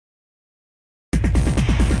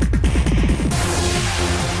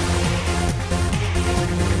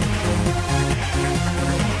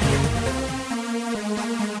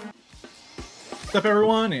What's up,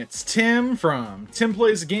 everyone? It's Tim from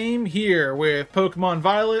TimPlaysAGame here with Pokemon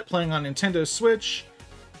Violet, playing on Nintendo Switch.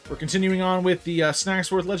 We're continuing on with the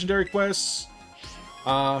Snacksworth Legendary quests.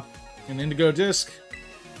 An Indigo disc.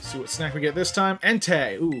 See what snack we get this time.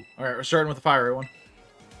 Entei! Ooh, alright, we're starting with the fiery one.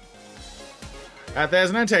 There's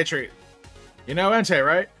an Entei treat. You know Entei,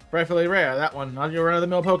 right? Rightfully rare, that one, not your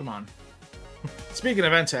run-of-the-mill Pokemon. Speaking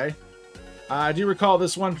of Entei, I do recall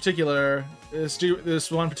this one particular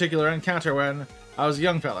encounter when I was a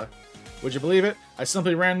young fella. Would you believe it? I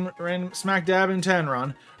simply ran smack dab in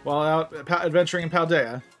Tenron while out adventuring in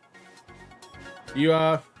Paldea.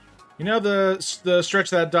 You know the stretch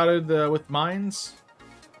that dotted with mines?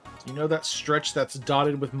 You know that stretch that's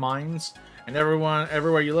dotted with mines? And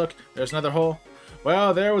everywhere you look, there's another hole?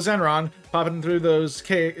 Well, there was Enron, popping through those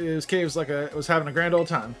caves like it was having a grand old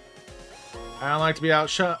time. I don't like to be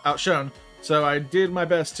outshone, so I did my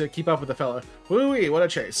best to keep up with the fella. Woo-wee, what a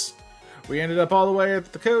chase. We ended up all the way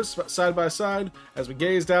at the coast, side by side, as we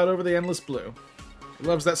gazed out over the endless blue. He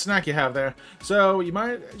loves that snack you have there, so you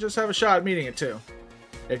might just have a shot at meeting it too.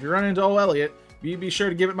 If you run into old Elliot, you be sure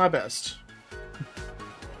to give it my best.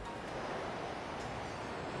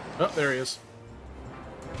 Oh, there he is.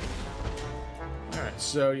 Alright,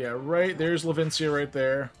 so yeah, there's Levincia right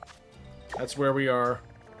there. That's where we are.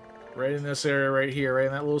 Right in this area right here, right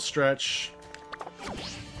in that little stretch. Yeah,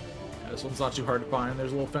 this one's not too hard to find.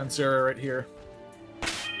 There's a little fence area right here.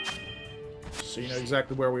 So you know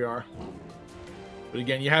exactly where we are. But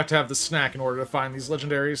again, you have to have the snack in order to find these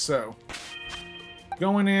legendaries, so...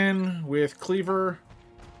 Going in with Cleaver.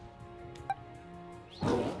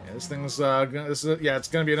 Yeah, this thing's, it's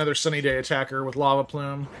gonna be another Sunny Day attacker with Lava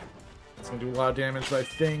Plume. It's gonna do a lot of damage, but I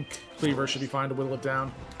think Cleaver should be fine to whittle it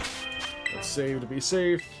down. Let's save to be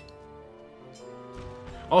safe.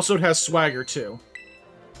 Also, it has Swagger, too.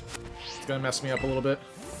 It's gonna mess me up a little bit.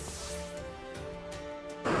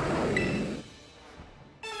 I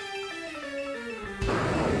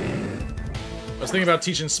was thinking about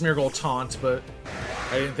teaching Smeargle Taunt, but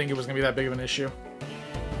I didn't think it was gonna be that big of an issue.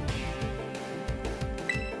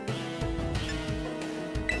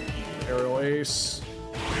 Aerial Ace.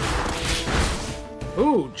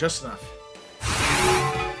 Ooh, just enough.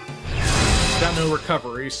 Got no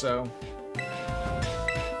recovery, so...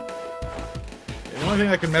 The only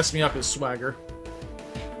thing that can mess me up is Swagger.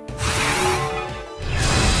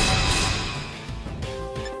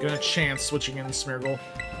 Gonna chance switching in Smeargle.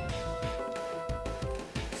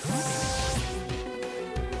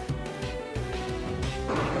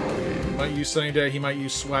 He might use Sunny Day, he might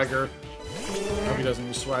use Swagger. I hope he doesn't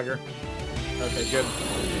use Swagger. Okay, good.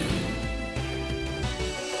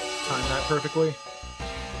 Time that perfectly.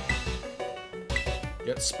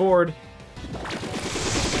 Get spored.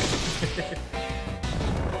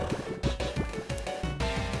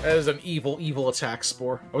 That is an evil, evil attack,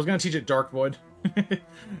 Spore. I was gonna teach it Dark Void.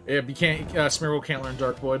 Smeargle can't learn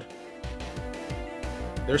Dark Void.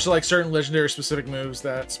 There's like certain legendary specific moves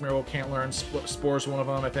that Smeargle can't learn. Spore's one of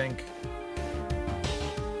them, I think.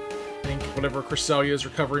 I think whatever Cresselia's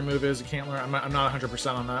recovery move is, it can't learn. I'm not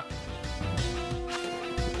 100% on that.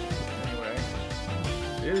 Anyway,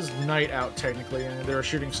 it is night out technically, and there are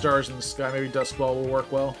shooting stars in the sky. Maybe Duskball will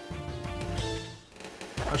work well.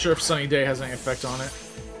 Not sure if Sunny Day has any effect on it.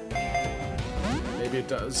 Maybe it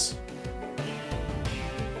does.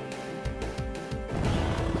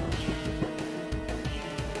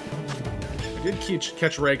 I did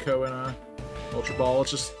catch Raikou in a Ultra Ball.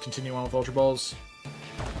 Let's just continue on with Ultra Balls.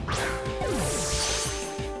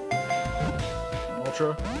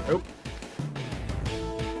 Ultra. Nope.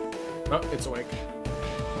 Oh, it's awake.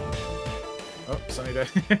 Oh, Sunny Day.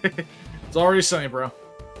 It's already sunny, bro.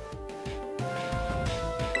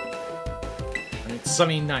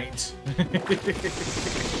 Sunny night. To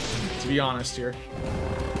be honest here.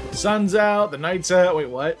 Sun's out, the night's out. Wait,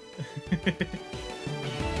 what?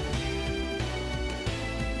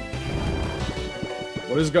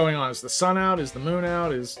 What is going on? Is the sun out? Is the moon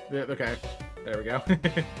out? Okay, there we go.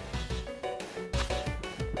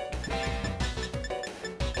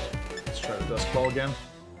 Let's try the Duskball again.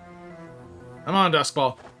 Come on,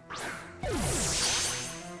 Duskball.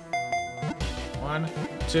 1,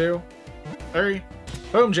 2, 3.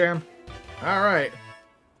 Boom jam. Alright.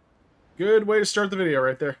 Good way to start the video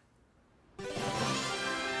right there.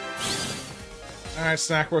 Alright,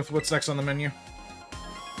 Snackworth, what's next on the menu?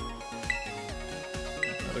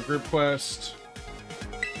 Another group quest.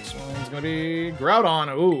 This one's gonna be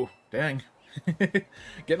Groudon. Ooh, dang.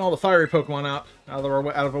 Getting all the fiery Pokemon out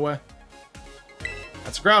of the way.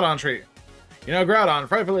 That's a Groudon treat. You know, Groudon,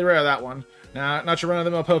 frightfully rare, that one. Nah, not your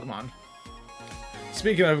run-of-the-mill Pokemon.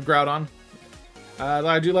 Speaking of Groudon,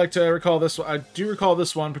 I do like to recall this. I do recall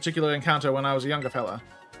this one particular encounter when I was a younger fella.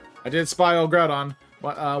 I did spy old Groudon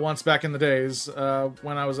once back in the days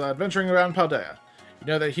when I was adventuring around Paldea. You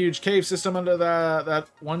know that huge cave system under that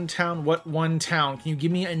one town? What one town? Can you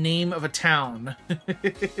give me a name of a town?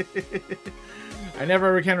 I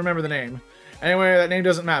never can remember the name. Anyway, that name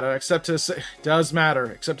doesn't matter, except to say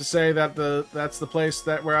except to say that that's the place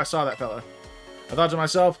where I saw that fella. I thought to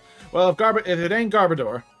myself, well, if it ain't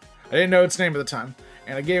Garbodor, I didn't know its name at the time,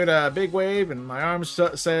 and I gave it a big wave and my arms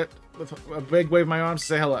to say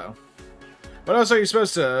hello. What else are you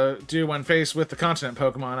supposed to do when faced with the continent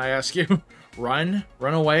Pokemon, I ask you? Run?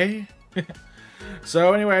 Run away?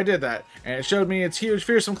 So anyway, I did that, and it showed me its huge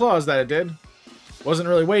fearsome claws that it did. Wasn't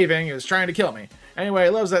really waving, it was trying to kill me. Anyway,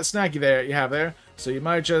 it loves that snacky there you have there, so you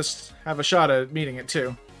might just have a shot at meeting it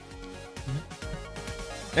too.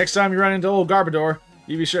 Next time you run into old Garbodor,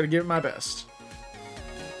 you be sure to give it my best.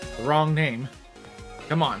 The wrong name.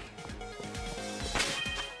 Come on.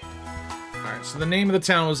 Alright, so the name of the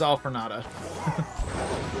town was Alfornada.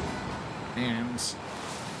 And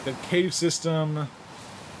the cave system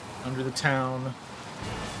under the town.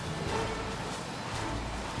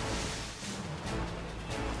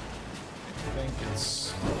 I think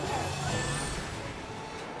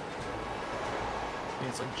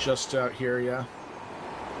it's like just out here, yeah.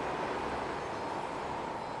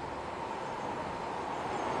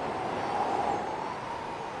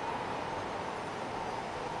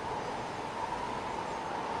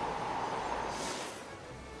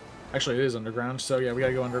 Actually, it is underground, so yeah, we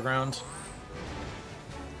gotta go underground.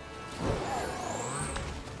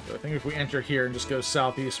 So I think if we enter here and just go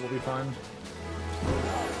southeast, we'll be fine.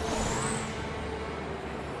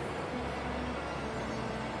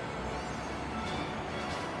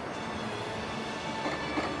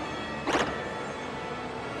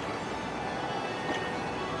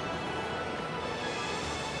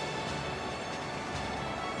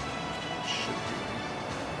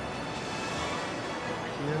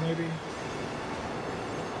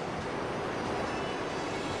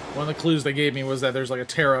 One of the clues they gave me was that there's like a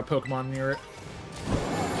Terra Pokemon near it.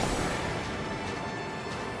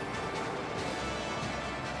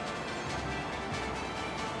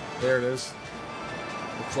 There it is.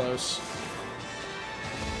 We're close.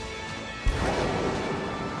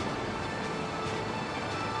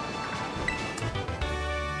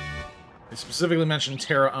 They specifically mentioned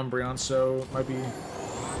Terra Umbreon, so it might be...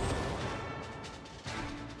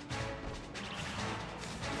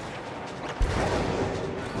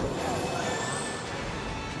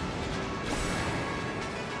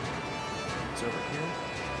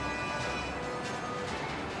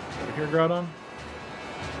 Groudon?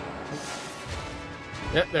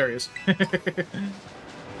 Yep, there he is. Okay,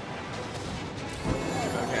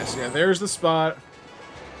 so yeah, there's the spot.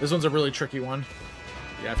 This one's a really tricky one.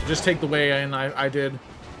 Yeah, if you just take the way in I did,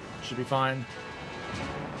 should be fine.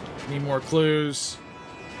 Need more clues.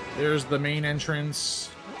 There's the main entrance.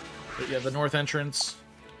 Yeah, the north entrance.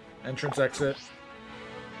 Entrance exit.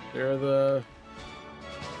 There are the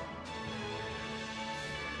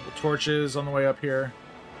torches on the way up here.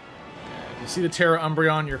 You see the Terra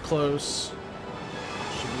Umbreon, you're close.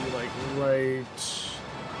 Should be, like, right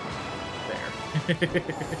there.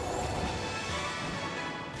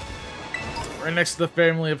 Right next to the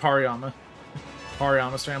family of Hariyama.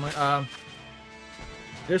 Hariyama's family.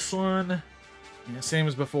 This one, yeah, same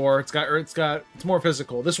as before. It's more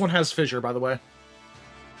physical. This one has Fissure, by the way.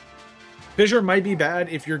 Fissure might be bad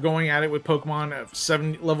if you're going at it with Pokemon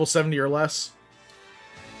at level 70 or less.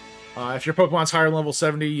 If your Pokemon's higher than level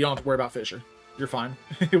 70, you don't have to worry about Fissure. You're fine.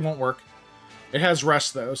 It won't work. It has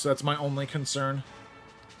Rest, though, so that's my only concern.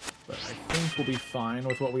 But I think we'll be fine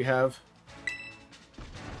with what we have.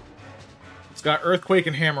 It's got Earthquake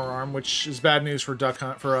and Hammer Arm, which is bad news for Duck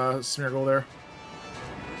Hunt, for Smeargle there.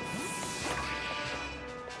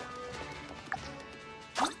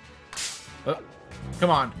 Oh, come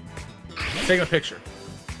on. Take a picture.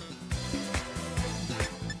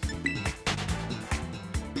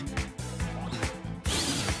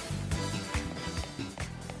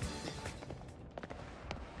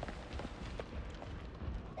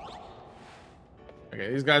 Okay,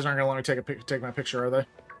 these guys aren't gonna let me take my picture, are they?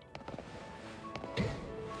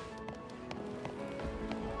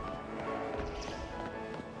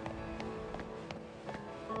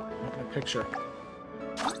 Not my picture.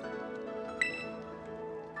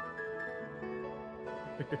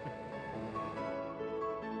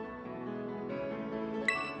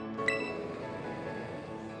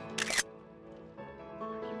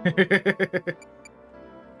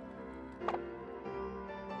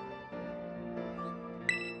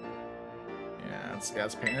 Yeah,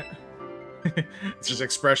 let's paint it. It's just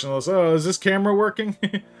expressionless. Oh, is this camera working?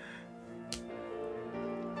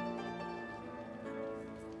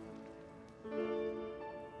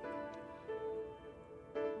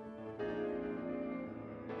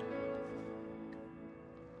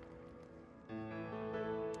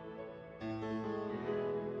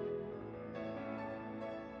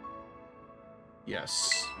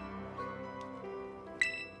 Yes.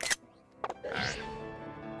 Alright.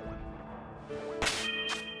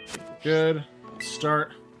 Good.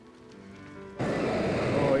 Start.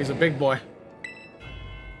 Oh, he's a big boy.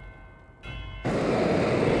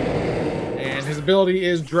 And his ability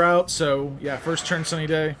is Drought, so yeah, first turn Sunny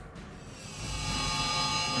Day.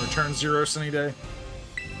 Or turn 0 Sunny Day.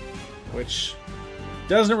 Which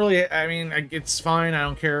doesn't really, I mean, it's fine, I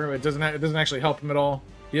don't care. It doesn't actually help him at all.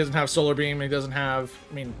 He doesn't have Solar Beam, he doesn't have...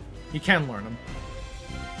 I mean, he can learn them.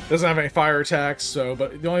 Doesn't have any fire attacks, so...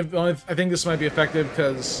 But the only I think this might be effective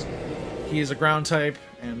because he is a ground type,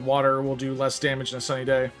 and water will do less damage in a Sunny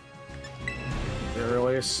Day. There,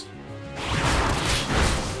 release.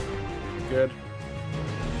 Good.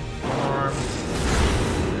 Arm.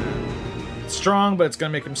 It's strong, but it's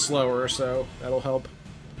gonna make him slower, so that'll help.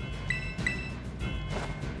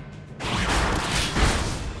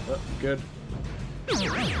 Oh, good.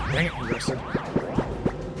 Dang it, he rested.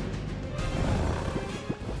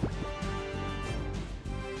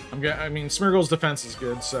 I mean, Smeargle's defense is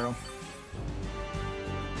good, so...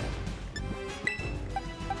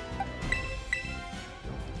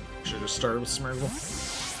 Should've just started with Smeargle.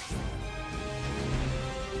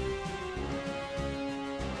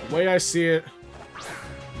 The way I see it,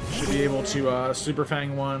 should be able to Super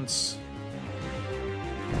Fang once.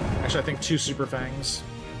 Actually, I think 2 Super Fangs.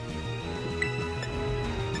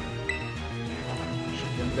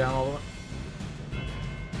 Down all the way.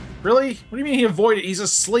 Really? What do you mean he avoided it? He's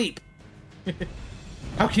asleep.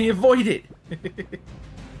 How can he avoid it?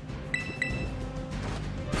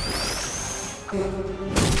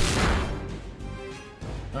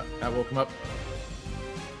 That woke him up.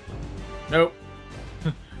 Nope.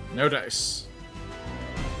 No dice.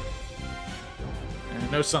 And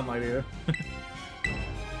no sunlight either.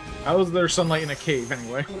 How is there sunlight in a cave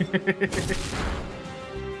anyway?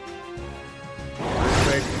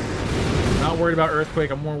 Not worried about Earthquake,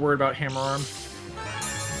 I'm more worried about Hammer Arm.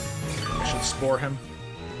 I should Spore him.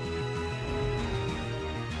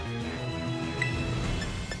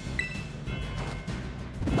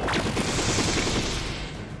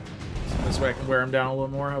 So this way I can wear him down a little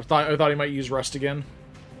more. I thought he might use Rust again.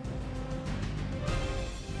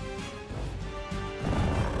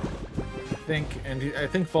 I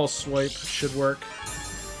think False Swipe should work.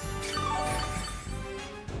 I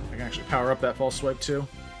can actually power up that False Swipe too.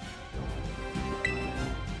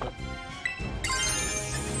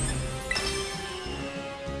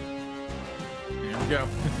 Go.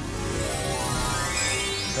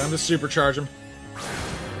 Time to supercharge him.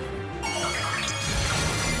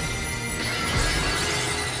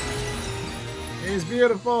 He's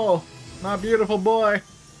beautiful! My beautiful boy!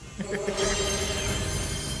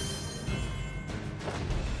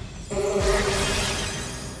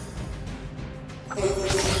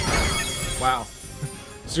 Wow.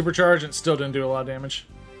 Supercharge and it still didn't do a lot of damage.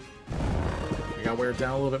 I gotta wear it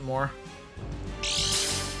down a little bit more.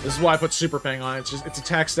 This is why I put Super Fang on it. It's just its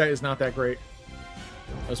attack stat is not that great.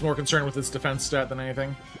 I was more concerned with its defense stat than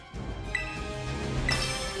anything.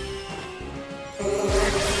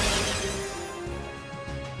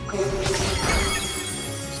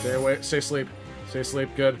 Stay away. Stay asleep. Stay asleep.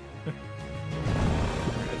 Good. I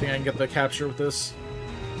think I can get the capture with this.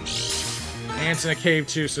 And it's in a cave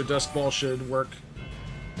too, so Dusk Ball should work.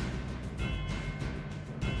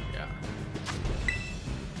 Yeah.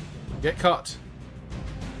 Get caught.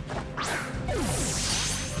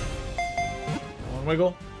 One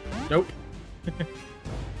wiggle. Nope.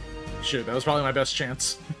 Shoot, that was probably my best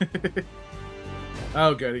chance.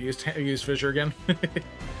 Oh, good. It used Fissure again.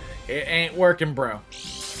 It ain't working, bro.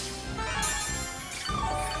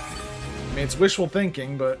 I mean, it's wishful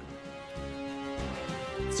thinking, but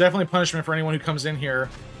it's definitely punishment for anyone who comes in here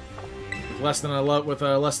with less than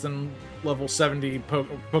less than level 70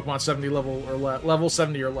 Pokemon 70 level or level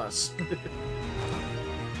 70 or less.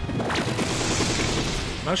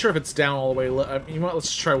 I'm not sure if it's down all the way. You know what?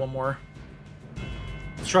 Let's try one more.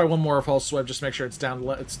 Let's try one more False Swipe. Just make sure it's down to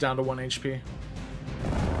 1 HP.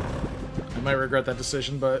 I might regret that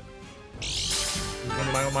decision, but one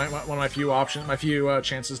of my few options, my few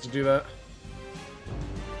chances to do that.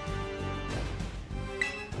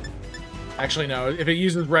 Actually, no. If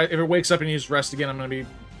it wakes up and uses Rest again, I'm gonna be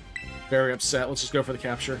very upset. Let's just go for the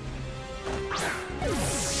capture.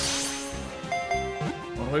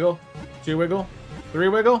 One wiggle. 2 wiggle? 3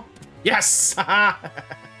 wiggle? Yes!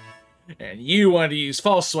 And you wanted to use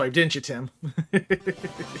false swipe, didn't you, Tim?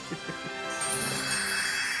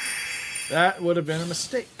 That would have been a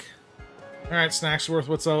mistake. Alright, Snacksworth,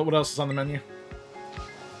 what else is on the menu?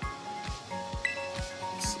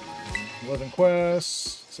 Let's see. 11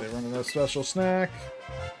 quests. Say running a special snack.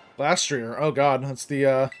 Glastrier. Oh god, that's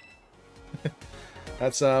the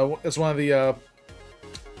it's one of the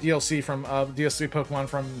DLC from DLC Pokemon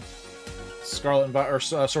from Scarlet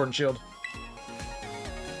and Sword and Shield.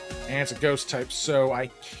 And it's a ghost type, so I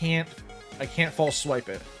can't false swipe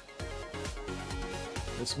it.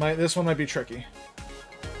 This one might be tricky.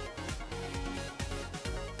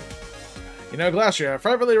 You know, Glastrier,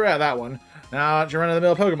 I really read that one. Now, you're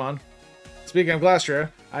run-of-the-mill Pokemon. Speaking of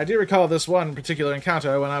Glastrier, I do recall this one particular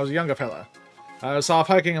encounter when I was a younger fella. I was off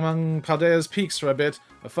hiking among Paldea's peaks for a bit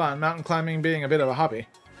of fun, mountain climbing being a bit of a hobby.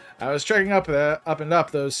 I was trekking up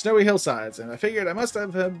those snowy hillsides, and I figured I must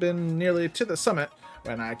have been nearly to the summit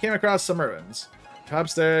when I came across some ruins.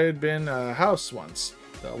 Perhaps there'd been a house once.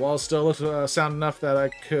 The walls still looked sound enough that I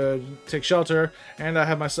could take shelter, and I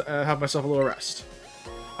have myself a little rest.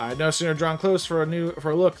 I had no sooner drawn close for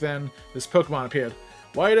a look than this Pokemon appeared,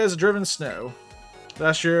 white as driven snow.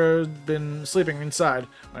 Last year had been sleeping inside.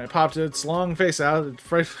 When it popped its long face out,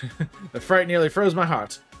 the fright nearly froze my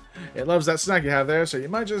heart. It loves that snack you have there, so you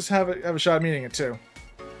might just have a shot at meeting it too.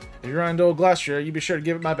 If you run into old Glastrier, you be sure to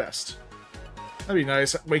give it my best. That'd be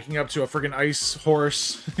nice, waking up to a friggin' ice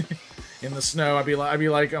horse in the snow. I'd be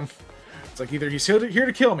like, it's like either he's here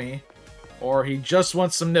to kill me, or he just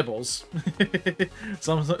wants some nibbles. He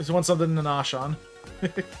wants something to nosh on.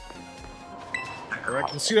 Alright,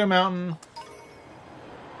 Concedo Mountain.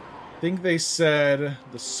 I think they said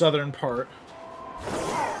the southern part.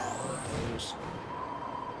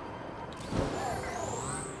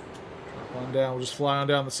 Drop on down. We'll just fly on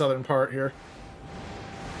down the southern part here.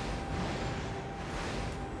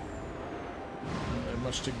 Not really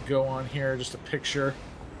much to go on here, just a picture.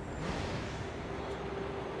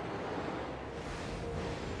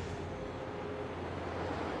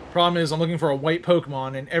 Problem is, I'm looking for a white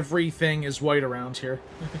Pokemon, and everything is white around here.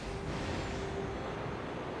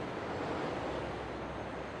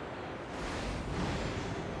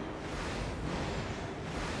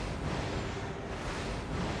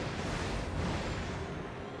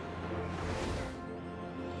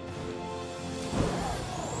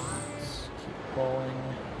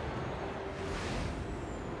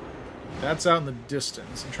 That's out in the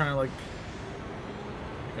distance. I'm trying to, like...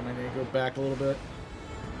 I might need to go back a little bit.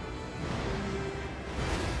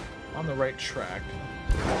 On the right track.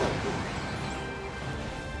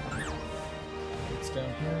 It's down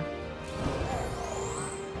here.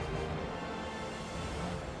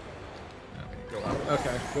 Okay, go up.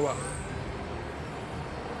 Okay, go up.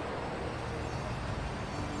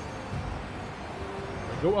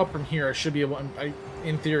 If I go up from here, I should be able... I,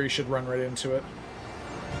 in theory, should run right into it.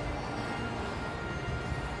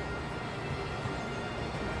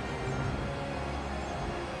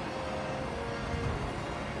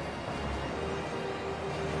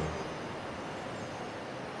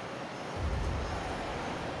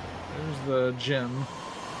 The gym.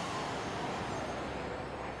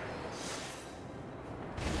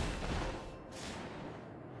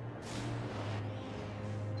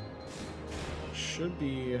 Should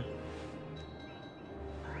be...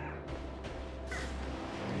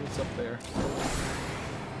 What's up there?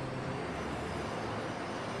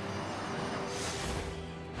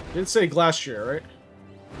 Did say Glastrier, right?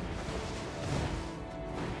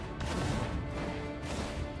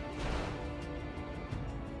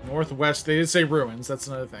 Northwest, they did say ruins, that's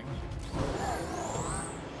another thing.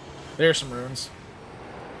 There's some ruins.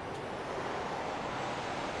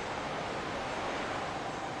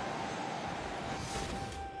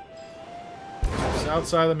 South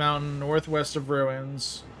side of the mountain, northwest of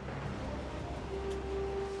ruins.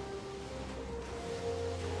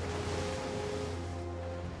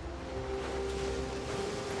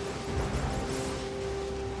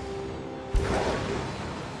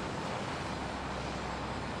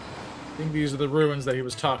 I think these are the ruins that he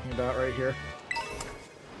was talking about right here.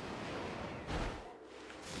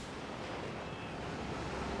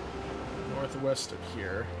 Northwest of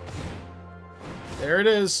here. There it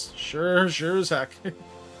is. Sure as heck.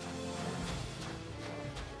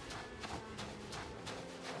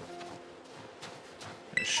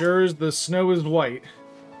 Sure as the snow is white.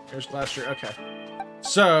 There's Glastrier. Okay.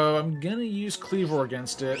 So, I'm gonna use Cleavor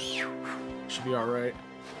against it. Should be alright.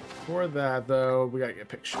 For that, though, we gotta get a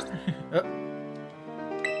picture. Oh.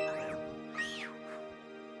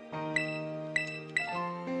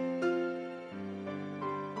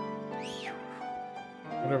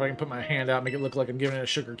 if I can put my hand out and make it look like I'm giving it a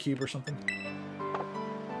sugar cube or something.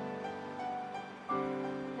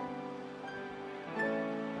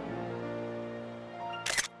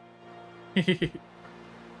 There we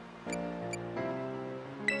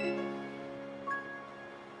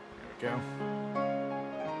go.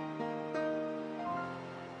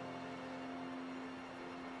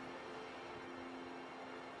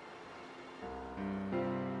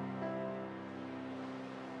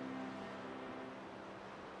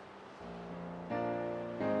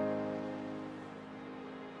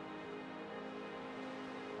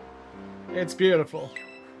 It's beautiful.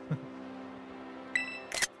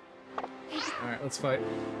 Alright, let's fight.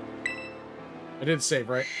 I did save,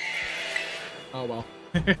 right? Oh well.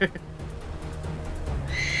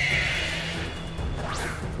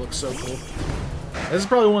 Looks so cool. This is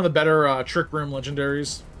probably one of the better Trick Room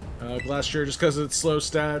legendaries. Glastrier, just because of its slow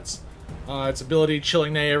stats. Its ability,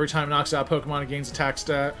 Chilling Neigh, every time it knocks out Pokemon, it gains attack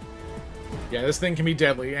stat. Yeah, this thing can be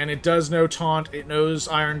deadly. And it does know Taunt, it knows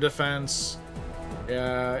Iron Defense.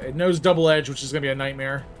 It knows Double Edge, which is going to be a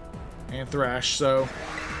nightmare. And Thrash, so...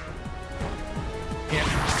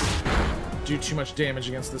 can't do too much damage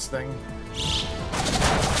against this thing.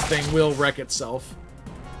 This thing will wreck itself.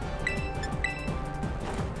 Doing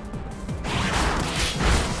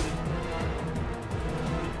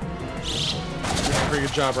a pretty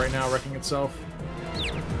good job right now, wrecking itself.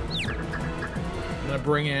 I'm gonna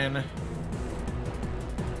bring in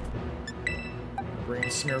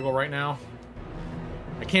Smeargle right now.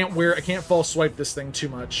 I can't false swipe this thing too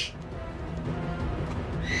much.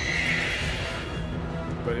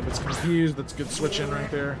 But if it's confused, that's a good switch in right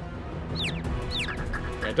there.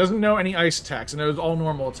 Yeah, it doesn't know any ice attacks. It knows all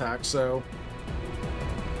normal attacks, so...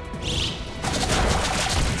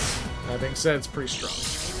 that being said, it's pretty strong.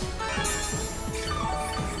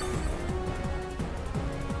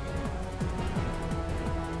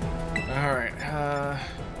 Alright,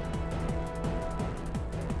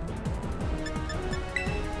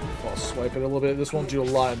 false swipe it a little bit. This won't do a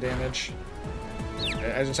lot of damage.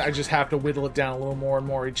 I just have to whittle it down a little more and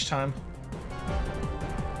more each time.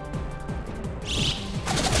 This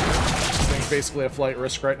thing's basically a flight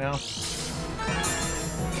risk right now.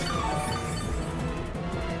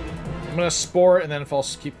 I'm gonna spore it and then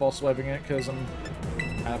keep false swiping it because I'm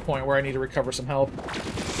at a point where I need to recover some health.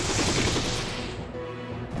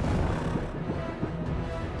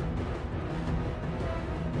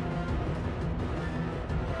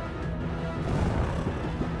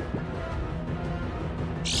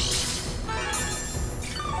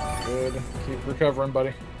 Good. Keep recovering,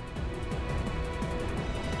 buddy.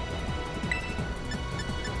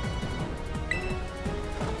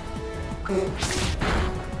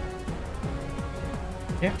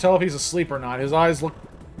 Can't tell if he's asleep or not. His eyes look...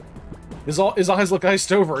 His eyes look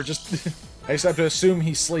iced over. Just... I just have to assume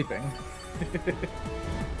he's sleeping.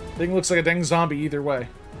 Thing looks like a dang zombie either way.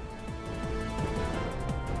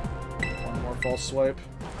 One more false swipe.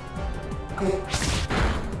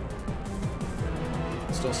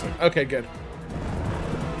 Still asleep. Okay, good.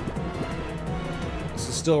 This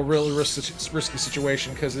is still a really risky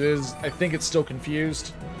situation because it is... I think it's still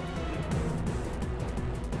confused.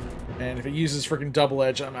 And if it uses freaking Double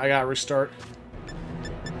Edge, I gotta restart.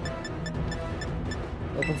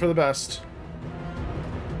 Hoping for the best.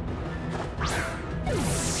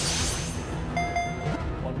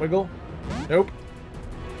 One wiggle. Nope.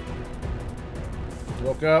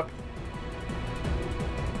 Woke up.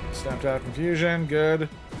 Snapped out of confusion. Good.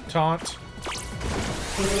 Taunt.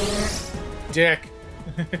 Dick.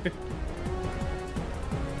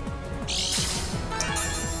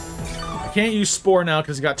 I can't use Spore now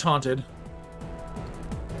because he got taunted.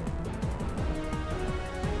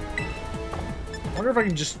 I wonder if I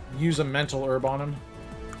can just use a Mental Herb on him.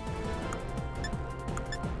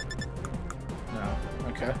 No.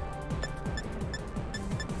 Okay.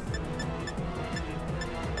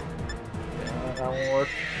 Yeah, that won't work.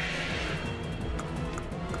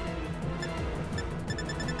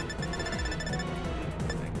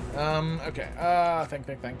 Okay.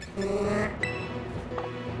 Think.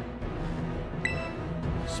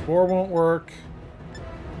 Spore won't work.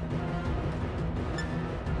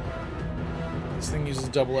 This thing uses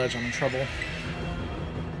Double Edge, I'm in trouble.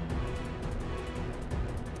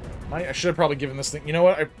 I should have probably given this thing... You know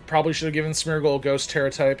what? I probably should have given Smeargle a Ghost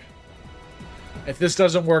Terra type. If this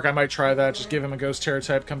doesn't work, I might try that. Just give him a Ghost Terra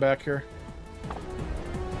type, come back here.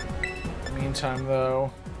 In the meantime,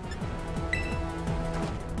 though...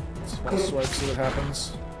 let's false swipe, see what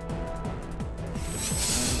happens.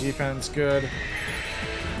 And defense, good.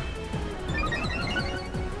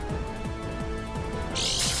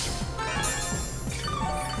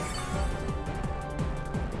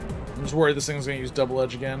 just worried this thing's gonna use Double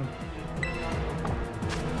Edge again.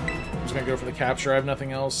 I'm just gonna go for the capture. I have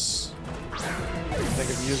nothing else I can think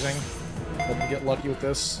of using. Hope to get lucky with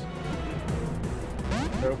this.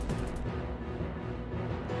 Nope.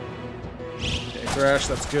 Okay, Thrash,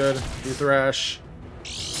 that's good. Do Thrash.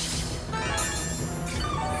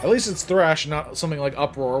 At least it's Thrash, not something like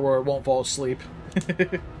Uproar, where it won't fall asleep.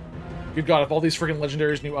 Good God, if all these freaking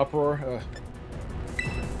legendaries knew Uproar...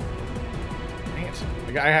 Dang it.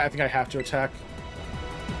 I think I have to attack.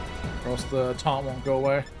 Or else the taunt won't go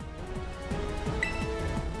away.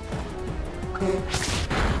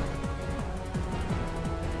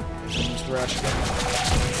 Use Thrash again.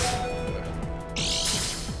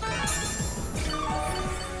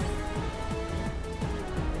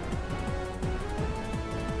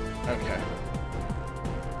 Okay.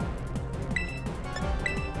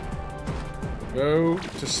 Go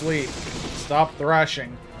to sleep. Stop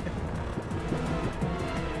thrashing.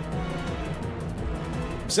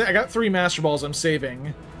 I got 3 Master Balls I'm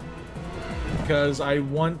saving. Because I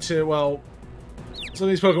want to, well... Some of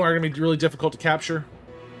these Pokemon are going to be really difficult to capture.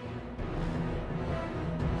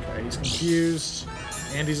 Okay, he's confused.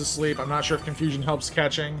 And he's asleep. I'm not sure if confusion helps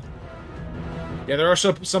catching. Yeah, there are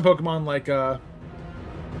some Pokemon like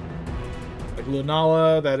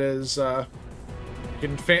Lunala that is,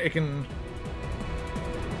 it can...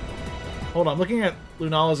 Hold on, I'm looking at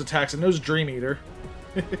Lunala's attacks. It knows Dream Eater.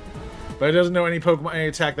 But it doesn't know any Pokemon, any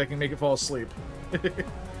attack that can make it fall asleep.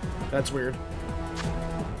 That's weird.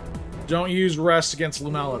 Don't use Rest against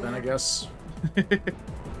Lunala then, I guess. Alright,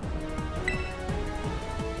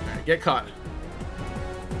 get caught.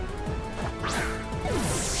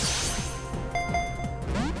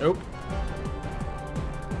 Nope.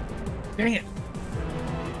 Dang it.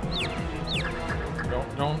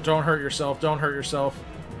 Don't hurt yourself. Don't hurt yourself.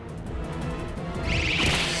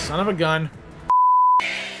 Son of a gun.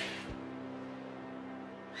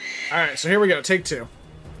 Alright, so here we go. Take 2.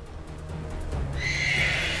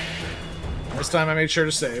 This time I made sure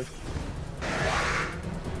to save.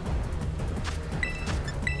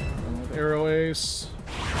 With Arrow Ace.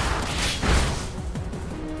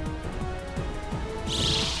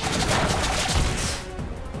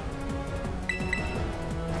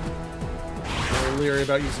 Very leery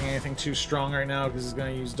about using anything too strong right now because he's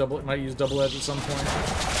going to use it might use Double Edge at some point.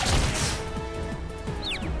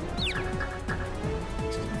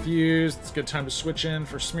 He's confused. It's a good time to switch in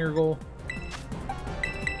for Smeargle.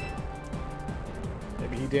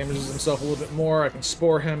 He damages himself a little bit more. I can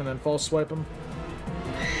Spore him and then False Swipe him.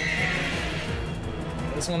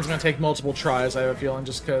 This one's going to take multiple tries, I have a feeling,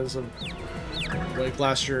 just because of the way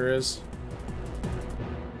Glastrier is.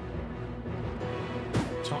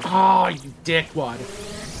 Oh, you dickwad.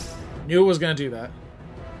 Knew it was going to do that.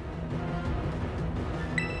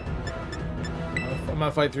 I'm going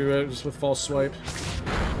to fight through it just with False Swipe.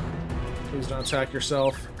 Please don't attack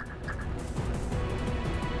yourself.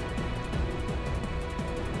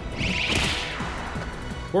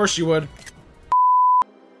 Of course you would.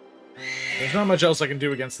 There's not much else I can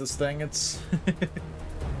do against this thing. It's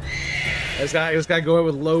I just gotta go out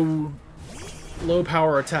with low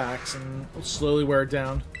power attacks and slowly wear it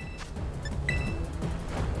down.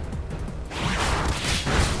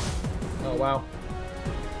 Oh wow.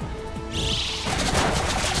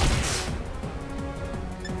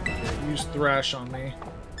 Okay, use Thrash on me.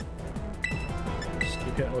 Just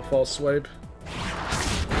keep hitting with False Swipe.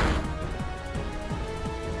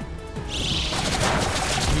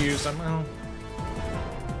 Somehow.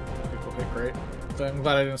 Okay, great. So I'm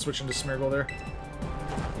glad I didn't switch into Smeargle there.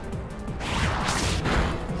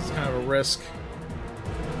 It's kind of a risk.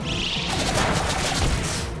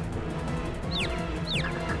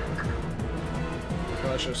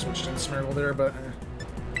 Probably should have switched into Smeargle there, but...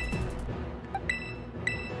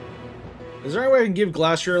 Is there any way I can give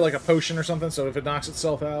Glastrier like a potion or something so if it knocks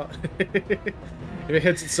itself out? If it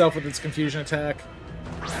hits itself with its confusion attack?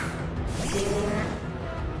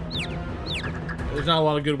 There's not a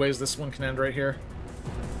lot of good ways this one can end right here.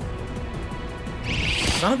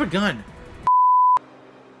 Son of a gun!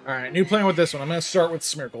 Alright, new plan with this one. I'm going to start with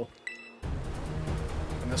Smeargle.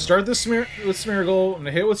 I'm going to start this with Smeargle, I'm going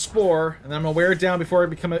to hit with Spore, and then I'm going to wear it down before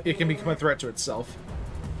it can become a threat to itself.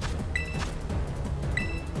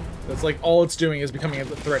 That's like all it's doing is becoming a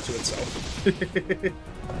threat to itself.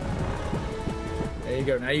 There you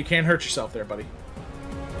go. Now you can't hurt yourself there, buddy.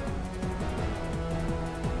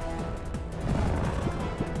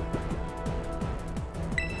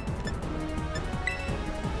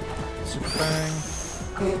 Bang.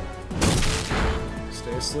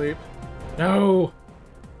 Stay asleep. No!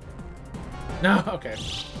 No! Okay.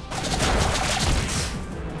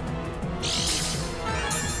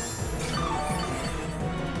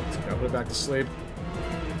 Gotta put it back to sleep.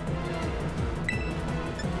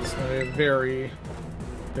 It's gonna be a very,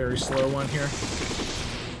 very slow one here.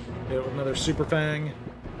 Hit it with another Super Fang.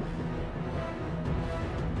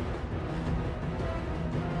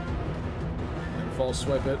 And False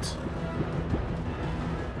Swipe it.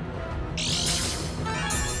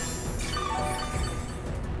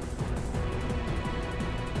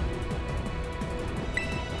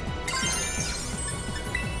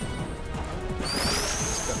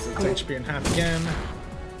 HP in half again.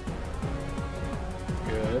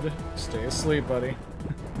 Good. Stay asleep, buddy.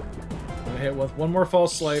 I'm gonna hit with one more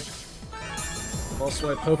false swipe. False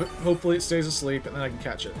swipe. Hopefully it stays asleep, and then I can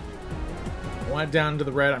catch it. I want it down to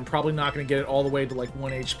the red. I'm probably not gonna get it all the way to like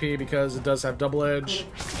 1 HP because it does have double edge.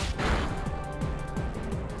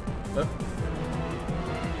 Oh.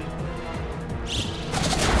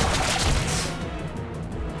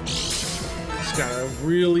 Just gotta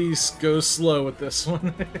really go slow with this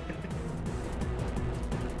one.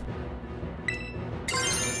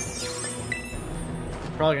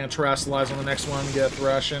 Probably gonna terrestrialize on the next one, get a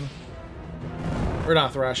thrash in. Or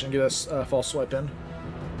not thrash in, get us false swipe in.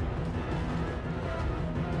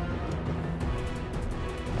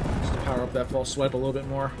 Just to power up that false swipe a little bit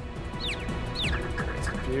more. It's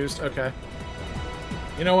confused. Okay.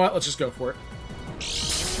 You know what? Let's just go for it. I'm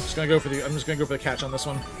just gonna go for the catch on this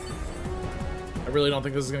one. I really don't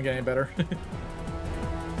think this is gonna get any better.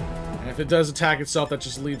 And if it does attack itself, that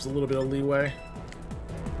just leaves a little bit of leeway.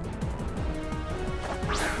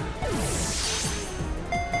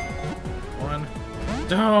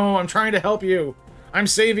 No, I'm trying to help you. I'm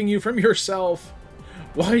saving you from yourself.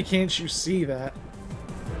 Why can't you see that?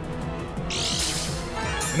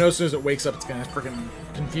 I know as soon as it wakes up, it's gonna freaking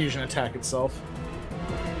confusion attack itself.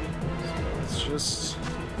 So it's just...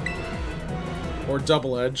 Or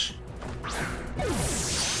double edge.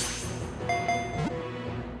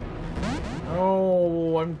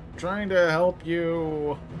 Oh, I'm trying to help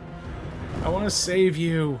you. I want to save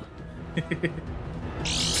you.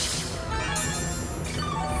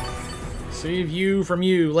 Save you from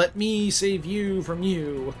you. Let me save you from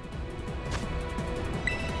you.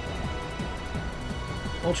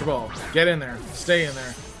 Ultra Ball. Get in there. Stay in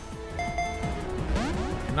there.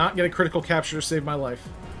 Cannot get a critical capture to save my life.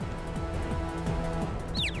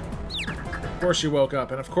 Of course you woke up,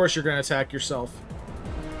 and of course you're going to attack yourself.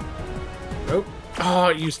 Nope. Oh,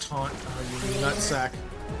 it used taunt. Oh, you nutsack.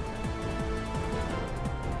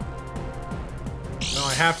 No,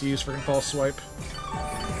 I have to use freaking false swipe.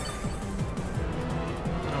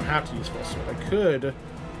 Have to use false swipe. I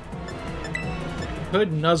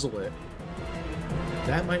could nuzzle it.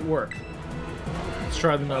 That might work. Let's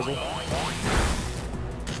try the nuzzle.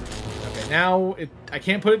 Okay, now I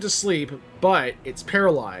can't put it to sleep, but it's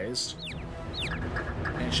paralyzed.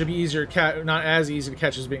 And it should be easier to not as easy to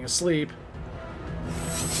catch as being asleep.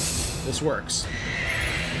 This works.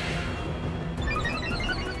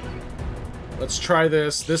 Let's try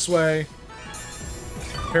this way.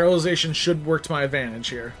 Paralyzation should work to my advantage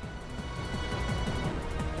here.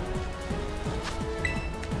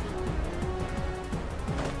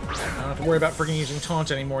 I don't have to worry about freaking using taunt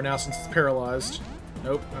anymore now since it's paralyzed.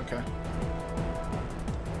 Nope, okay.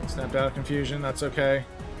 Snapped out of confusion, that's okay.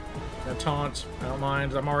 Got taunt, I don't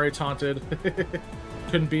mind, I'm already taunted.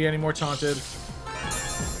 Couldn't be any more taunted.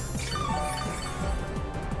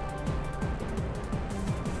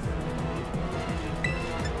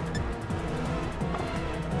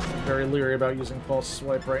 Very leery about using false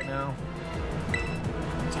swipe right now.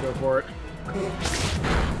 Let's go for it.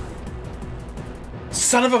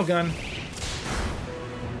 Son of a gun!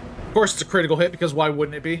 Of course it's a critical hit, because why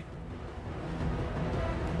wouldn't it be?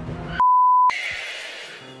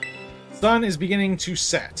 Sun is beginning to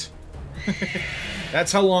set.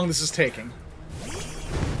 That's how long this is taking.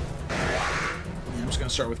 I'm just gonna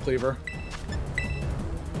start with Cleaver.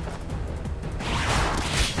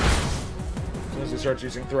 As he starts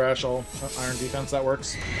using Thrash, I'll Iron Defense, that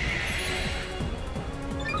works.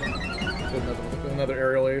 Another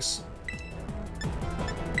Aerial Ace.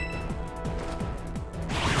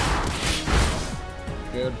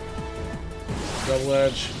 Good. Double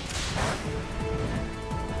Edge.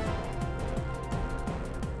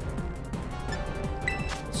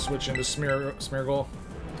 Switch into Smeargle.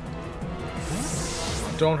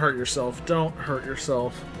 Don't hurt yourself. Don't hurt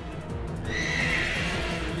yourself.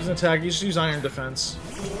 Use an attack. You just use Iron Defense.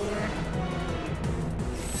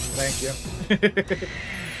 Thank you.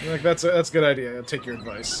 Like that's a good idea. I'll take your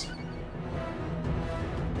advice.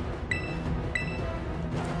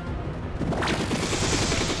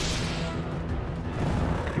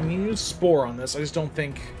 I can use Spore on this. I just don't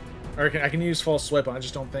think, or I can use False Swipe on. I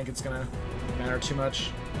just don't think it's gonna matter too much.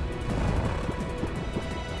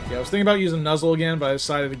 Yeah, I was thinking about using Nuzzle again, but I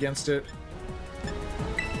decided against it.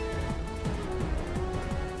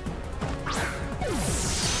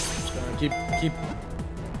 Just gonna keep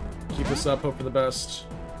this up, hope for the best.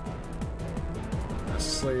 That's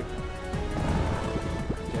sleep.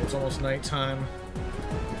 Okay, it's almost nighttime.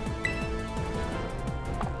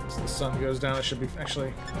 As the sun goes down, it should be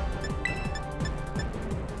actually.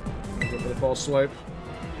 I'm gonna go for the false swipe.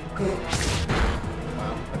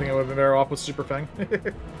 Wow, I think I would have been better off with Super Fang.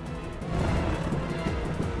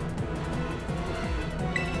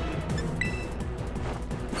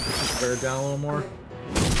 Bear it down a little more.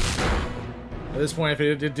 At this point, if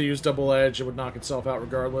it did to use Double Edge, it would knock itself out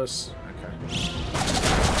regardless. Okay.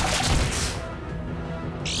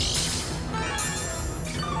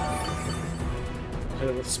 Hit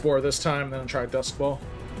it with Spore this time, then I'll try Dusk Ball.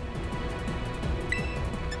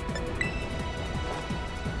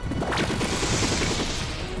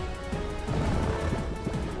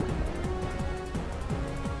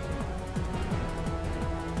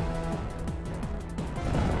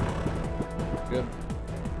 Good.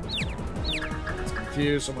 It's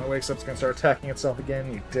confused, so when it wakes up, it's going to start attacking itself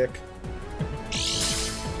again, you dick. I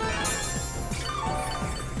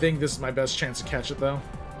think this is my best chance to catch it, though.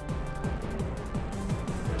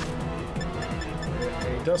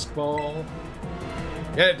 Get a Dusk Ball.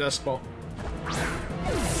 Get it, Dusk Ball.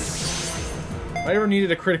 If I ever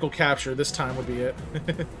needed a critical capture, this time would be it.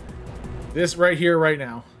 This right here, right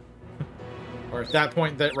now. Or at that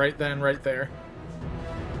point, that right then, right there.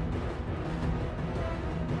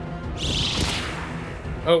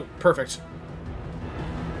 Oh, perfect.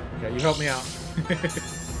 Okay, you helped me out.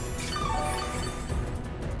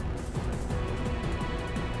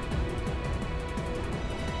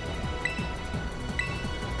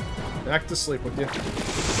 Back to sleep with you.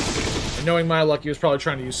 And knowing my luck, he was probably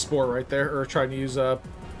trying to use Spore right there, or trying to use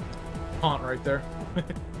Haunt right there.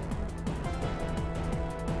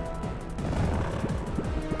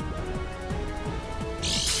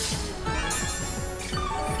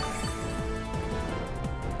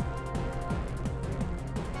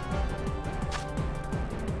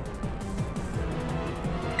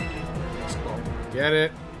 Get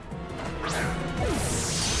it?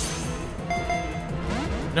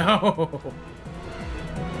 No!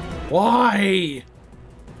 Why?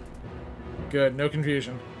 Good, no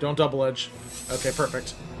confusion. Don't double edge. Okay,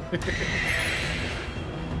 perfect.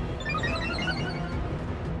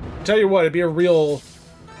 Tell you what, it'd be a real...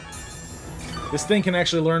 This thing can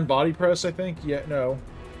actually learn body press, I think? Yeah, no.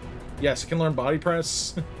 Yes, it can learn body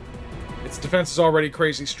press. Its defense is already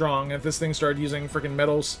crazy strong. If this thing started using freaking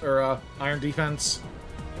metals or iron defense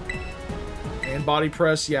and body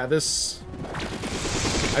press, yeah, this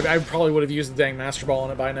I probably would have used the dang Master Ball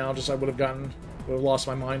on it by now. Just I would have lost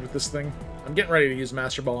my mind with this thing. I'm getting ready to use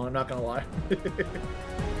Master Ball, and I'm not gonna lie.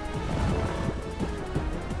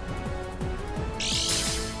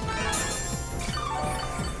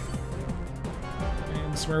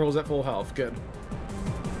 And Smirgle's at full health. Good.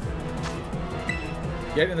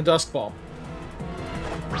 Get in the Dusk Ball.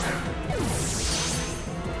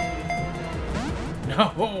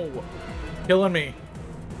 No! Killing me.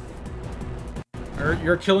 Or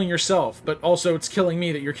you're killing yourself, but also it's killing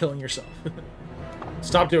me that you're killing yourself.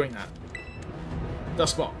 Stop doing that.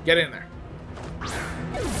 Dusk Ball. Get in there.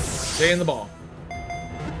 Stay in the ball.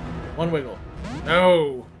 One wiggle.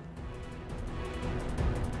 No!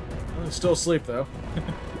 I'm still asleep, though.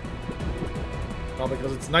 Probably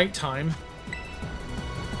because it's nighttime.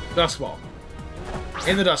 Dusk Ball.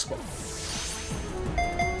 In the Dusk Ball.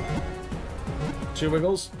 2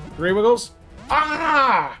 wiggles. 3 wiggles.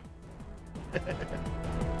 Ah!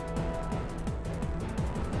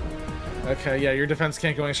 Okay, yeah, your defense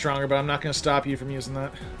can't go any stronger, but I'm not going to stop you from using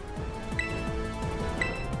that.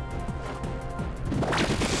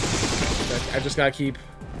 I just gotta keep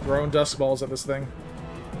throwing Dusk Balls at this thing.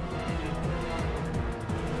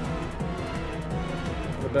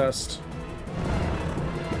 The best.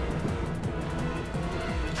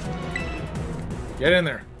 Get in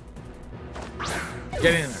there.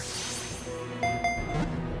 Get in there.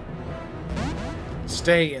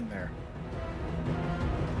 Stay in there.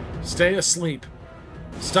 Stay asleep.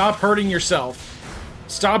 Stop hurting yourself.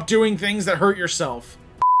 Stop doing things that hurt yourself.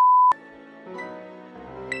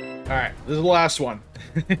 Alright, this is the last one.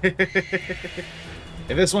 If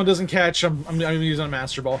this one doesn't catch, I'm using a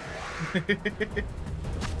Master Ball.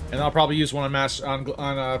 And I'll probably use one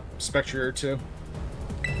on Spectrier too.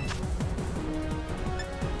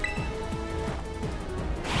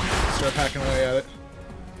 Start hacking away at it.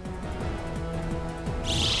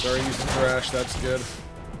 Sorry, using Thrash, that's good.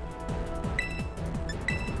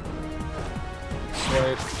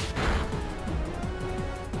 Swipe.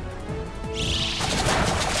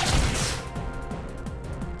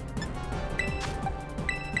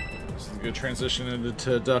 good transition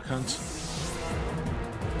into Duck Hunt.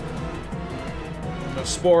 I'm gonna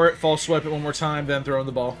Spore it, False Swipe it one more time, then throw in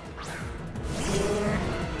the ball.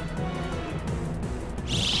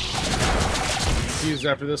 Confused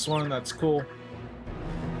after this one, that's cool.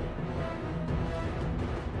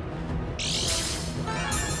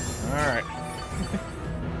 Alright.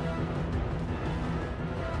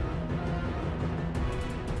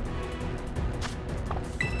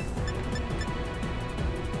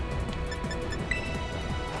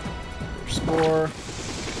 Spore.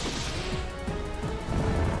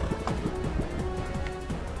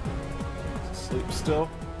 Sleep still.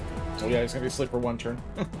 Oh yeah, he's gonna be asleep for one turn.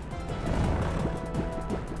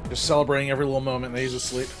 Just celebrating every little moment that he's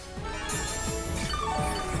asleep.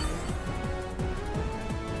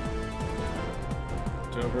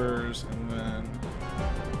 Dovers, and then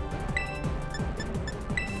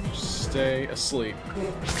just stay asleep.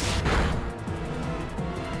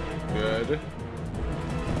 Good.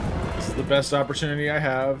 This is the best opportunity I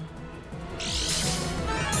have.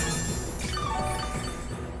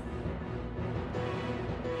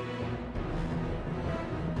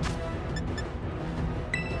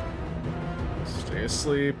 Stay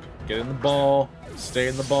asleep. Get in the ball. Stay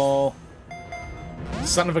in the ball.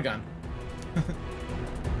 Son of a gun.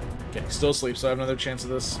 Okay, still asleep, so I have another chance of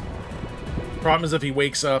this. Problem is if he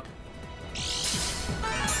wakes up,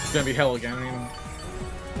 it's gonna be hell again. I mean,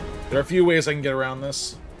 there are a few ways I can get around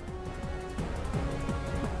this.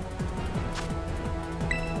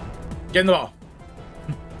 Get in the ball.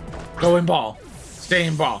 Go in ball. Stay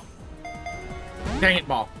in ball. Dang it,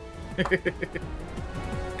 ball.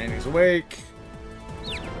 And he's awake.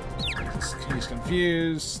 He's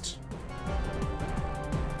confused.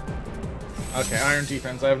 Okay, Iron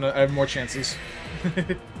Defense. I have more chances.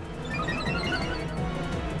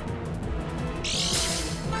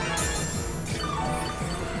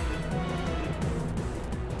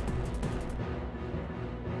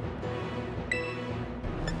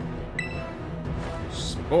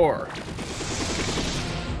 Spore.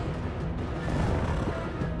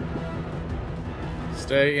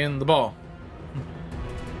 Stay in the ball. I'm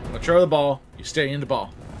gonna throw the ball. You stay in the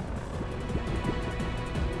ball.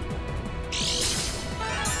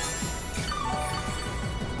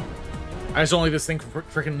 I just don't like this thing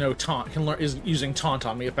freaking no taunt is using taunt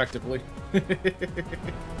on me effectively. I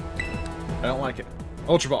don't like it.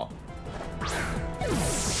 Ultra Ball.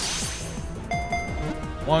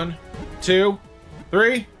 1, 2,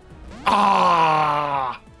 3.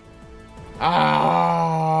 Ah!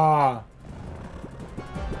 Ah!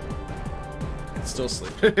 It's still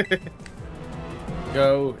asleep.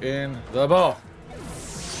 Go in the ball.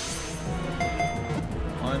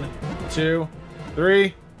 1, 2,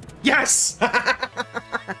 3. Yes!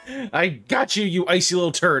 I got you, you icy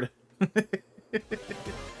little turd.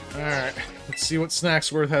 Alright, let's see what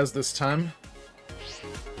Snacksworth has this time.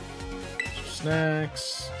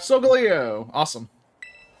 Snacks. Solgaleo! Awesome.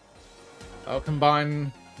 I'll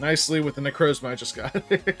combine nicely with the Necrozma I just got.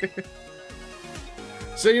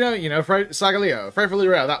 So, you know, Solgaleo. Frightfully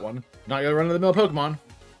rare, that one. Not your run-of-the-mill Pokemon.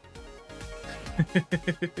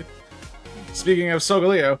 Speaking of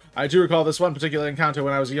Solgaleo, I do recall this one particular encounter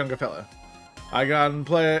when I was a younger fella. I've gone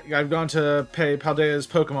to pay Paldea's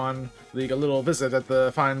Pokemon League a little visit at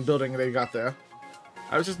the fine building they got there.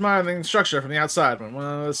 I was just admiring the structure from the outside when one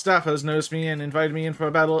of the staffers noticed me and invited me in for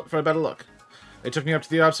a better look. They took me up to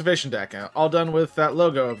the observation deck, all done with that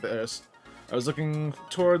logo of theirs. I was looking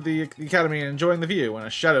toward the academy and enjoying the view when a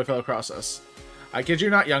shadow fell across us. I kid you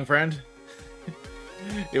not, young friend.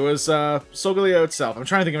 It was Solgaleo itself. I'm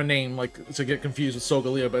trying to think of a name to get confused with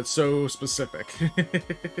Solgaleo, but it's so specific.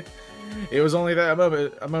 It was only that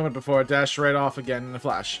a moment before it dashed right off again in a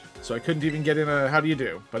flash, so I couldn't even get in a how do you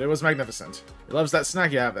do, but it was magnificent. It loves that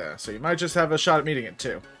snack you have there, so you might just have a shot at meeting it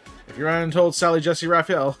too. If you run and told Sally Jesse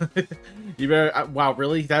Raphael, you better... wow,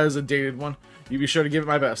 really? That is a dated one. You be sure to give it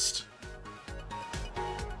my best.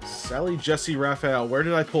 Sally Jesse Raphael, where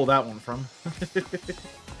did I pull that one from?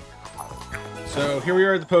 So, here we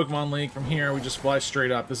are at the Pokemon League. From here, we just fly straight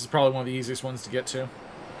up. This is probably one of the easiest ones to get to.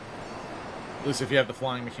 At least if you have the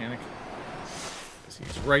flying mechanic.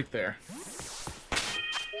 He's right there.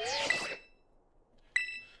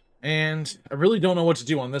 And I really don't know what to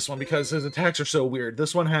do on this one because his attacks are so weird.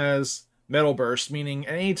 This one has Metal Burst, meaning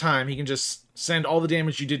at any time he can just send all the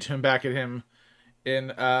damage you did to him back at him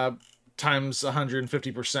in times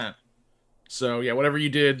 150%. So, yeah, whatever you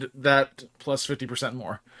did, that plus 50%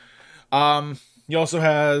 more. He also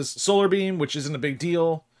has Solar Beam, which isn't a big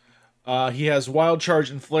deal. He has Wild Charge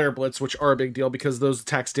and Flare Blitz, which are a big deal because those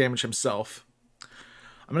attacks damage himself.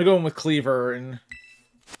 I'm gonna go in with Cleaver and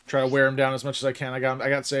Try to wear him down as much as I can. I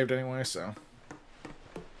got saved anyway, so.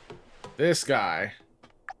 This guy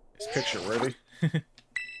is picture worthy.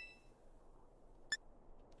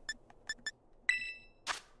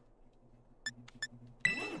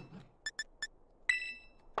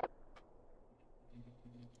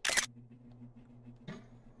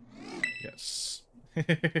 Yes.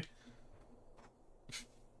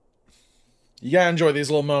 You gotta enjoy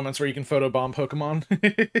these little moments where you can photobomb Pokemon.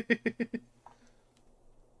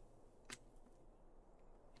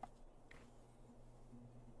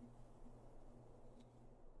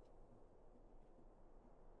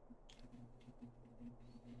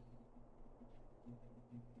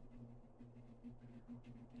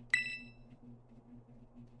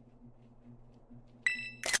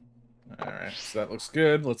 Alright, so that looks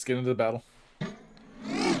good. Let's get into the battle.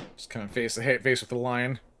 Just kind of face with the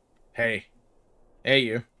lion. Hey. Hey,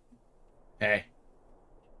 you. Hey.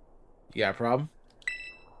 You got a problem?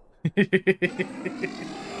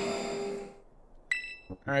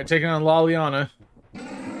 Alright, taking on Liliana.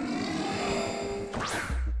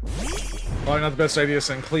 Probably not the best idea to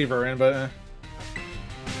send Cleaver in, but...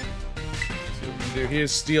 see what we can do. He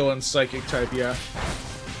is Steel and Psychic type, yeah.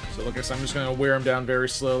 So look, I'm just gonna wear him down very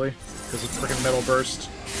slowly, because it's freaking Metal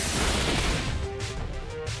Burst.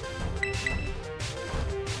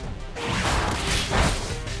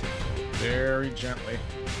 Very gently.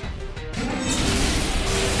 He's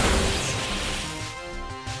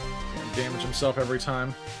gonna damage himself every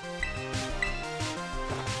time.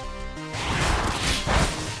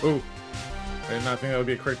 Ooh. I did not think that would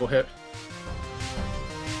be a critical hit.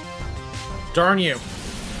 Darn you!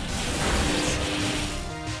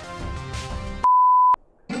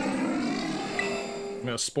 I'm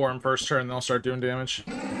gonna Spore him first turn, then I'll start doing damage.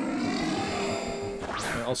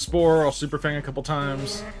 I'll Spore, I'll Super Fang a couple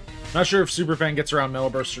times. Not sure if Super Fang gets around Metal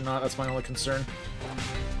Burst or not, that's my only concern.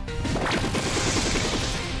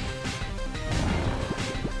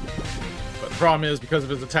 But the problem is, because of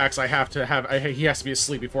his attacks, I have to have... he has to be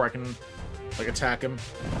asleep before I can, like, attack him.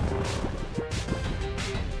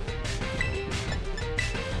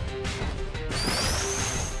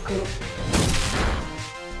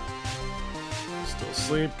 Still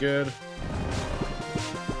asleep, good.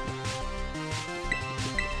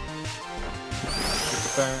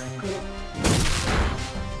 Fang.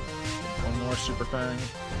 One more Super Fang.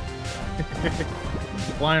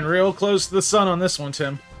 Flying real close to the sun on this one,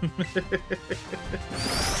 Tim. He's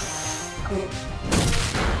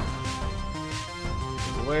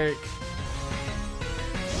awake.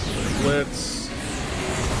 Blitz.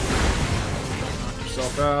 Knock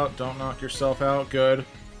yourself out. Don't knock yourself out. Good.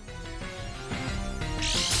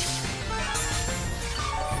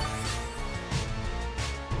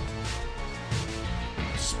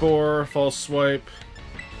 Spore, False Swipe.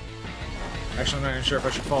 Actually, I'm not even sure if I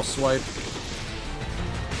should False Swipe.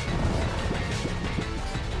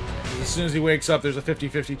 As soon as he wakes up, there's a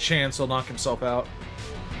 50-50 chance he'll knock himself out.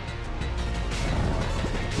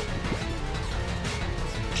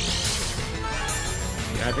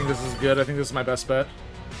 Yeah, I think this is good. I think this is my best bet.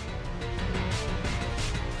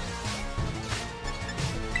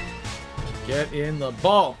 Get in the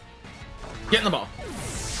ball! Get in the ball!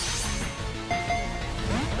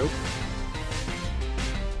 Nope.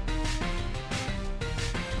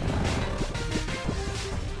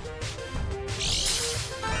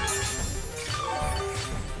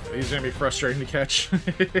 He's gonna be frustrating to catch.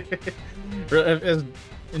 As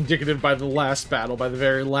indicative by the last battle, by the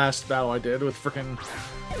very last battle I did with frickin'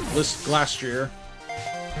 Glastrier.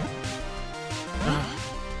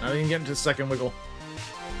 Now they can get into the second wiggle.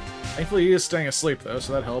 Thankfully he is staying asleep though,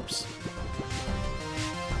 so that helps.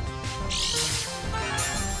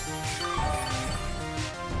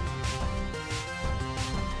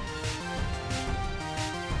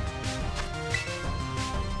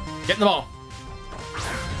 Get in the ball!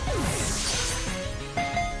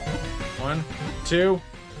 1, 2,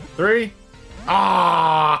 3.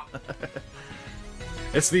 Ah!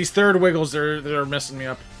 It's these third wiggles that are messing me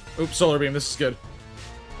up. Oops, Solar Beam, this is good.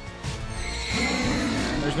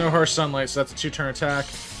 There's no harsh sunlight, so that's a 2-turn attack.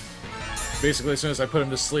 Basically, as soon as I put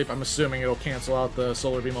him to sleep, I'm assuming it'll cancel out the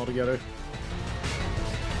Solar Beam altogether.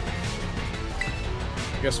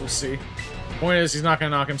 I guess we'll see. Point is, he's not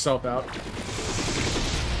gonna knock himself out.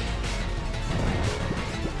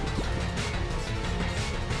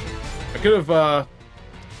 I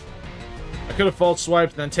could have False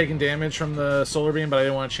Swiped and then taken damage from the Solar Beam, but I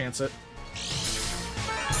didn't want to chance it.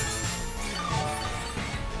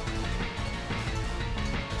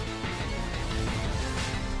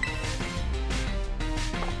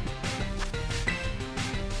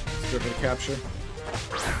 Let's go for the capture.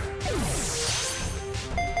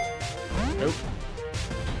 Nope.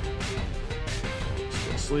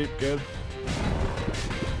 Still asleep, good.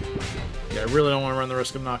 Yeah, I really don't want to run the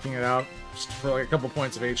risk of knocking it out, just for like a couple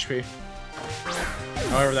points of HP.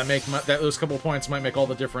 However, those couple points might make all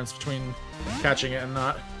the difference between catching it and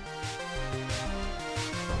not.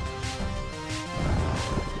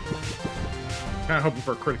 Kind of hoping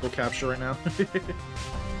for a critical capture right now.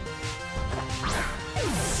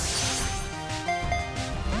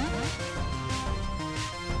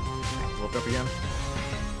 Woke up again.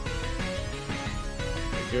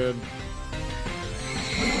 Okay, good.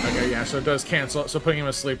 Okay, yeah, so it does cancel. So putting him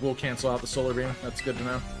asleep will cancel out the solar beam. That's good to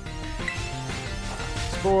know.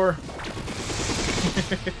 Spore.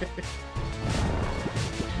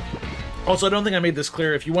 Also, I don't think I made this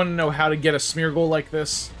clear. If you want to know how to get a Smeargle like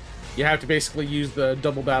this, you have to basically use the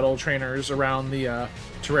double battle trainers around the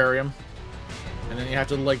terrarium, and then you have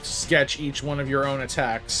to like sketch each one of your own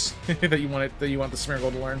attacks that you want the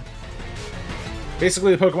Smeargle to learn.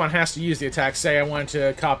 Basically, the Pokemon has to use the attack. Say I wanted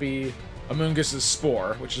to copy Amoongus's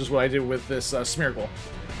Spore, which is what I did with this Smeargle.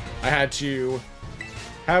 I had to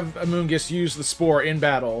have Amoongus use the Spore in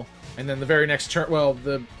battle, and then the very next turn, well,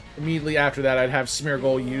 immediately after that, I'd have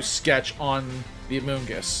Smeargle use Sketch on the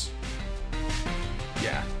Amoongus.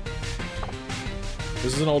 Yeah.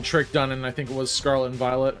 This is an old trick done in, I think it was Scarlet and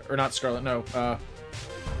Violet, or not Scarlet, no,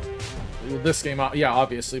 this game, yeah,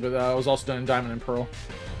 obviously, but it was also done in Diamond and Pearl.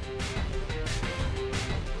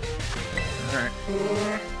 Alright.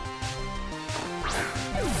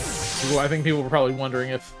 I think people were probably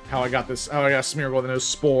wondering how I got Smeargle that knows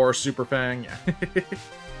Spore, Super Fang. Yeah. Oh,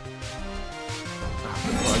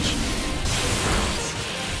 fudge.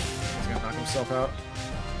 He's gonna knock himself out.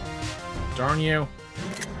 Darn you.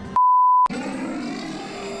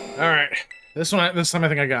 Alright. This time I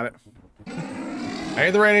think I got it. I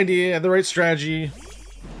had the right idea, I had the right strategy.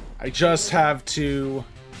 I just have to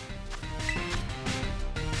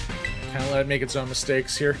kind of let it make its own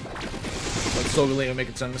mistakes here. Let Solgaleo make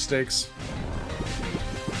its own mistakes.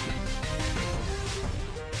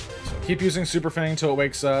 So keep using Super Fang until it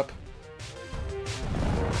wakes up.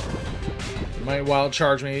 It might Wild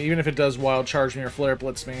Charge me, even if it does Wild Charge me or Flare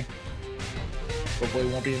Blitz me. Hopefully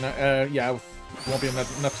it won't be enough, yeah, it won't be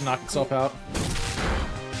enough to knock itself out.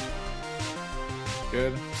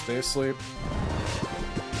 Good, stay asleep.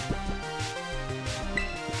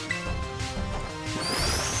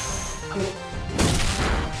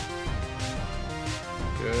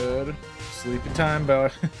 Good. Sleepy time,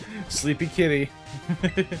 boy. Sleepy kitty.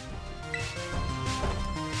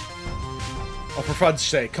 Oh, for fudge's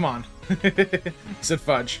sake, come on. I said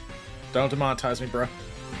fudge. Don't demonetize me, bro.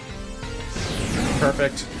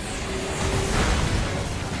 Perfect.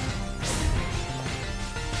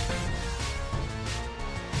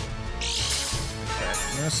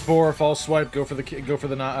 Okay. Spore, false swipe, go for the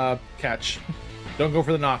catch. Don't go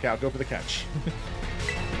for the knockout, go for the catch.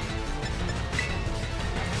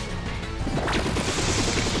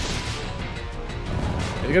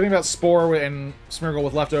 The good thing about Spore and Smeargle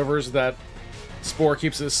with leftovers is that Spore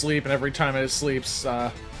keeps it asleep, and every time it sleeps,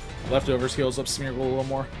 leftovers heals up Smeargle a little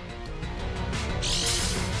more.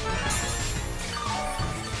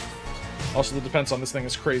 Also, the defense on this thing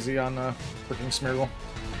is crazy on freaking Smeargle.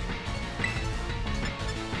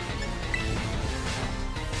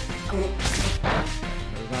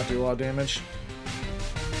 Does not do a lot of damage.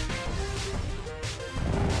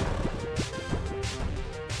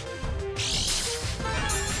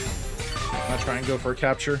 I'll try and go for a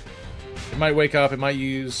capture. It might wake up, it might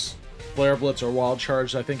use Flare Blitz or Wild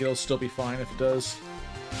Charge. I think it'll still be fine if it does.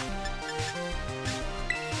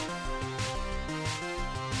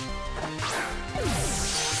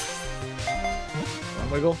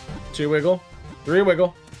 One wiggle, two wiggle, three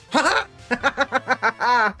wiggle. Ha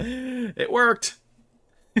ha! It worked!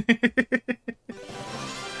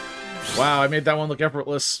 Wow, I made that one look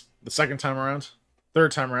effortless the second time around.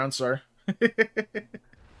 Third time around, sorry.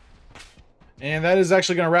 And that is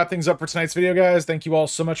actually going to wrap things up for tonight's video, guys. Thank you all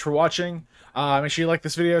so much for watching. Make sure you like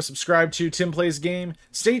this video, subscribe to TimPlaysAGame.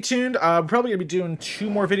 Stay tuned. I'm probably going to be doing 2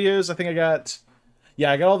 more videos. I think I got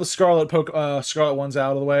all the Scarlet ones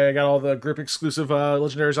out of the way. I got all the group exclusive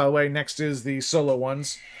legendaries out of the way. Next is the solo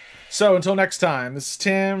ones. So until next time, this is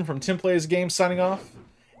Tim from TimPlaysAGame signing off.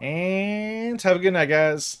 And have a good night,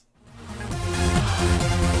 guys.